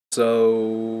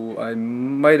So I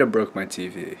might have broke my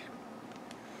TV.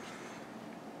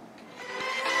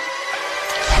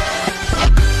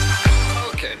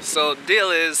 Okay, so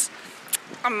deal is,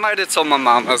 I might have told my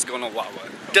mom I was going to Wawa.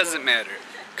 Doesn't matter,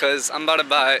 cause I'm about to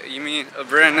buy, a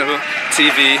brand new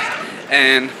TV,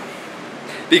 and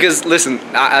because listen,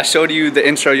 I showed you the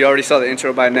intro. You already saw the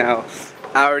intro by now.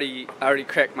 I already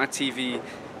cracked my TV.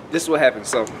 This is what happened.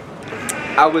 So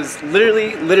I was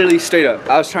literally straight up,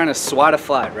 I was trying to swat a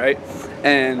fly, right?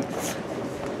 And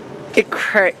it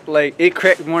cracked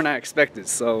more than I expected.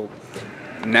 So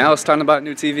now it's time to buy a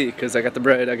new TV because I got the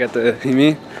bread, I got the,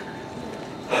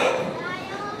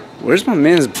 Where's my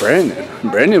man's Brandon?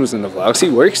 Brandon was in the vlogs, he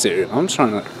works here. I'm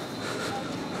trying to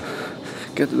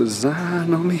get the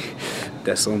design on me.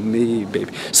 That's on me,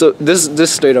 baby. So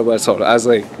this straight up what I told her. I was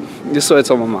like, this is what I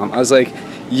told my mom. I was like,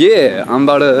 yeah, I'm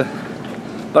about to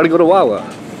go to Wawa.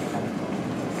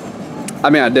 I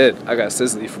mean, I did. I got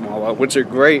Sizzly from Wawa, which are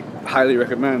great. Highly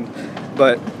recommend.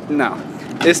 But no,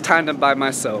 it's time to buy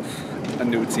myself a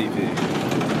new TV.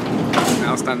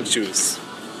 Now it's time to choose.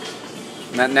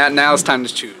 Now it's time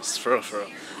to choose. For real, for real.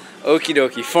 Okie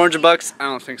dokie. 400 bucks? I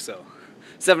don't think so.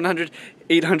 700,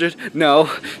 800, no,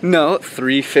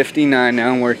 $359.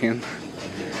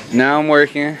 Now I'm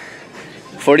working.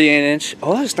 48-inch.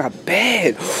 Oh, that's not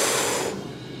bad.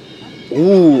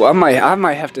 Ooh, I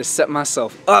might have to set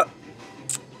myself up.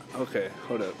 Okay,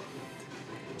 hold up.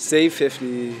 Save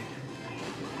 50.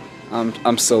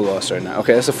 I'm so lost right now.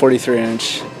 Okay, that's a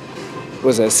 43-inch. What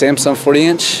was that? Samsung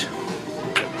 40-inch?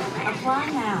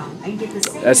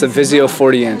 That's a Vizio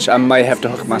 40-inch. I might have to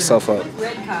hook myself up.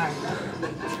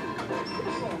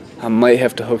 I might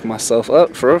have to hook myself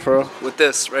up for real, with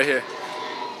this right here.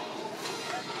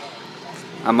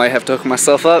 I might have to hook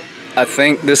myself up. I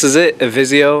think this is it, a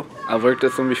Vizio. I've worked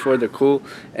with them before, they're cool.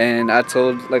 And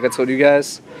like I told you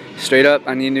guys, straight up,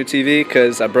 I need a new TV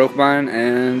because I broke mine,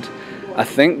 and I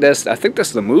think that's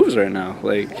the moves right now.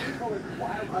 Like,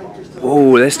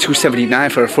 oh, that's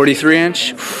 $279 for a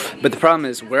 43-inch. But the problem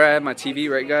is where I have my TV,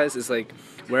 right, guys, is like,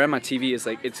 where I have my TV is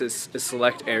like, it's a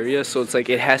select area, so it's like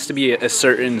it has to be a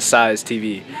certain size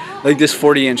TV. Like this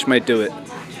 40-inch might do it.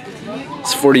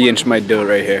 This 40-inch might do it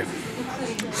right here.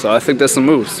 So I think that's the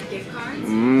moves.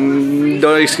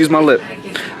 Don't excuse my lip.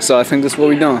 So I think that's what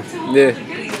we doing. Yeah,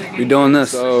 we doing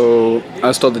this. So I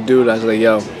just told the dude, I was like,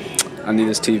 yo, I need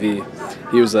this TV.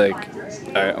 He was like,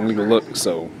 all right, I'm gonna go look.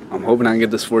 So I'm hoping I can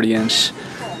get this 40-inch.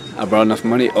 I brought enough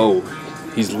money. Oh,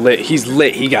 he's lit. He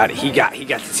got it. He got the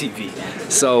TV.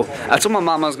 So I told my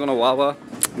mom I was gonna Wawa,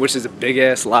 which is a big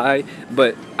ass lie,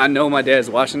 but I know my dad's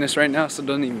watching this right now, so it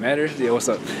doesn't even matter. Yeah, what's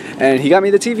up? And he got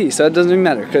me the TV, so it doesn't even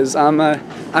matter because I'm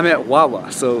at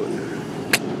Wawa. So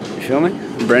you feel me?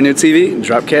 Brand new TV,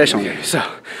 drop cash on me. So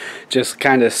just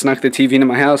kind of snuck the TV into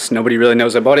my house. Nobody really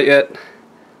knows I bought it yet.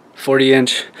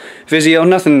 40-inch Vizio,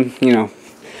 nothing,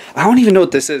 I don't even know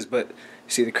what this is, but you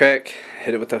see the crack?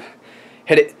 Hit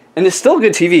it. And it's still a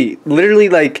good TV. Literally,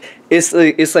 like it's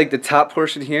like the top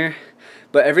portion here,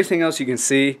 but everything else you can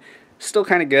see, still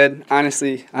kind of good.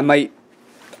 Honestly, I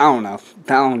don't know.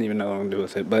 I don't even know what I'm gonna do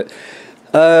with it, but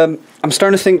I'm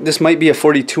starting to think this might be a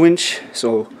 42-inch.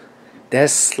 So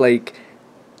that's like,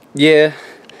 yeah,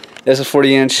 that's a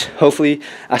 40-inch. Hopefully,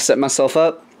 I set myself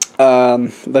up.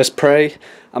 Let's pray.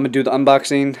 I'm gonna do the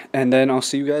unboxing, and then I'll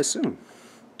see you guys soon.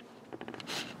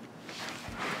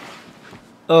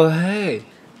 Oh hey.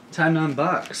 Time to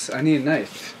unbox. I need a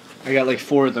knife. I got like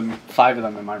 5 of them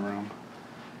in my room.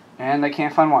 And I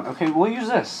can't find one. Okay, we'll use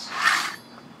this.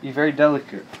 Be very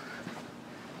delicate.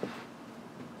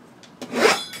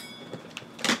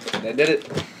 That did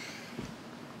it.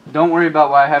 Don't worry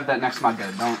about why I have that next to my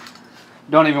bed.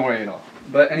 Don't even worry at all.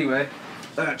 But anyway,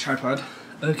 tripod.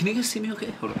 Can you guys see me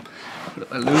okay? Hold up.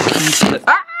 I low-key feel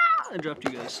I dropped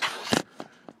you guys.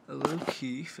 I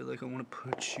low-key feel like I want to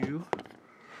put you...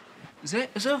 Is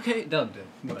that okay? No,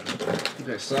 whatever.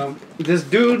 Okay, so this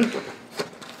dude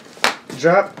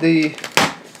dropped the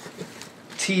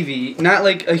TV. Not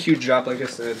like a huge drop, like I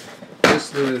said.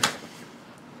 Just the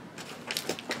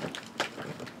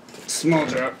small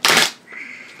drop.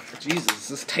 Jesus,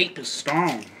 this tape is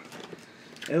strong.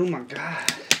 Oh my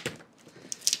god.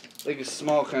 Like a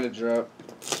small kind of drop.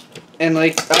 And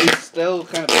like, I'm still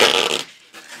kind of...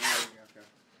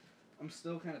 I'm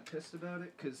still kind of pissed about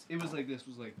it because it was like this,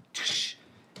 was like,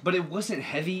 but it wasn't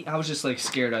heavy. I was just like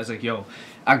scared. I was like, yo,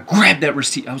 I grabbed that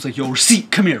receipt. I was like, yo,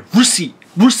 receipt, come here, receipt,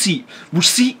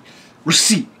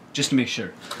 just to make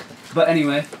sure. But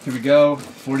anyway, here we go,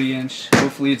 40-inch.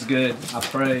 Hopefully it's good. I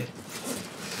pray.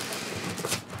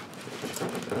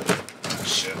 Oh,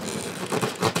 shit.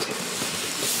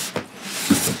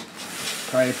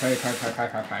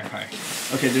 Pray.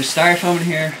 Okay, there's styrofoam in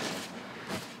here,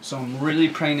 so I'm really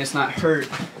praying it's not hurt.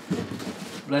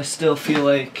 But I still feel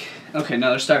like... Okay, no,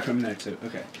 there's styrofoam in there too.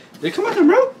 Okay. Did it come with a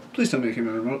remote? Please tell me it came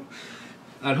with a remote.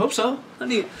 I'd hope so. I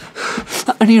need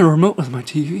a remote with my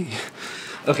TV.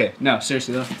 Okay, no,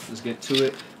 seriously though, let's get to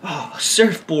it. Oh, a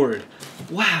surfboard.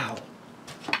 Wow.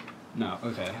 No,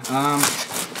 okay.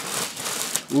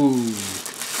 Ooh.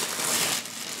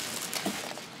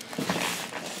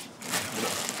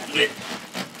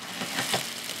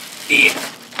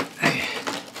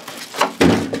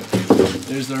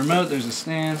 There's the remote, there's the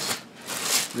stand.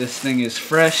 This thing is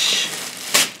fresh.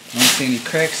 I don't see any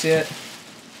cracks yet.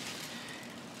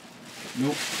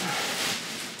 Nope.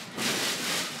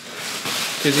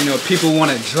 Because, you know, people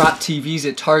want to drop TVs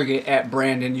at Target at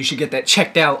Brandon. You should get that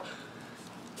checked out.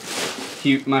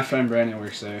 My friend Brandon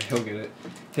works there. He'll get it.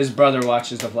 His brother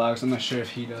watches the vlogs. I'm not sure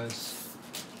if he does.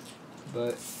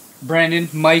 But, Brandon,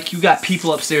 Mike, you got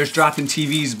people upstairs dropping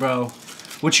TVs, bro.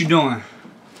 What you doing?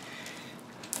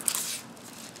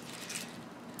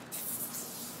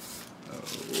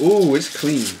 Oh, it's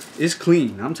clean. It's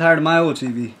clean. I'm tired of my old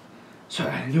TV. So I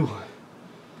got a new one.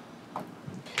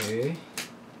 Okay.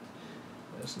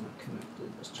 That's not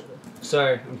connected. Let's try that.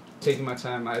 Sorry, I'm taking my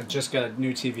time. I just got a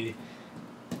new TV.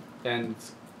 And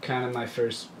it's kind of my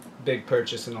first big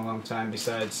purchase in a long time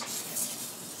besides...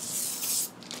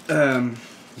 I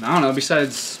don't know,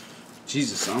 besides...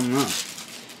 Jesus, I don't know.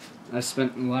 I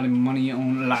spent a lot of money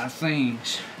on a lot of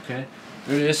things. Okay.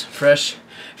 There it is. Fresh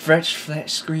flat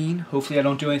screen. Hopefully I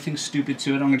don't do anything stupid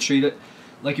to it. I'm going to treat it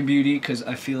like a beauty because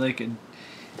I feel like a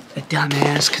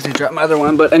dumbass because I dropped my other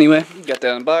one. But anyway, got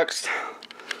that unboxed.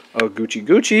 Oh,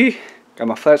 Gucci. Got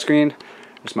my flat screen.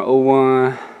 There's my old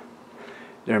one.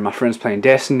 There are my friends playing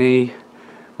Destiny.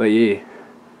 But yeah.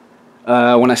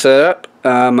 When I set it up,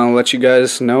 I'm going to let you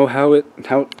guys know how it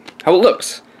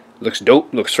looks. Looks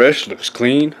dope, looks fresh, looks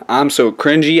clean. I'm so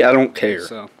cringy, I don't care.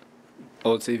 So,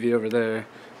 old TV over there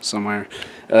somewhere.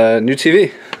 New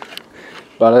TV.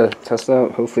 About to test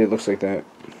out. Hopefully it looks like that. It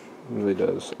really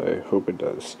does. I hope it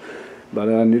does. But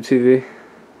new TV.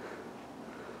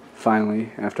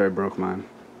 Finally, after I broke mine,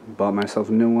 bought myself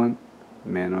a new one.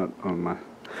 Man up on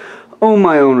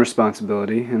my own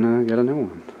responsibility, and got a new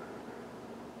one.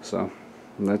 So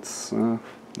let's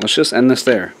just end this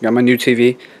there. Got my new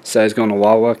TV. Size going to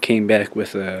Wawa. Came back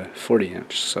with a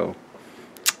 40-inch. So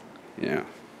yeah.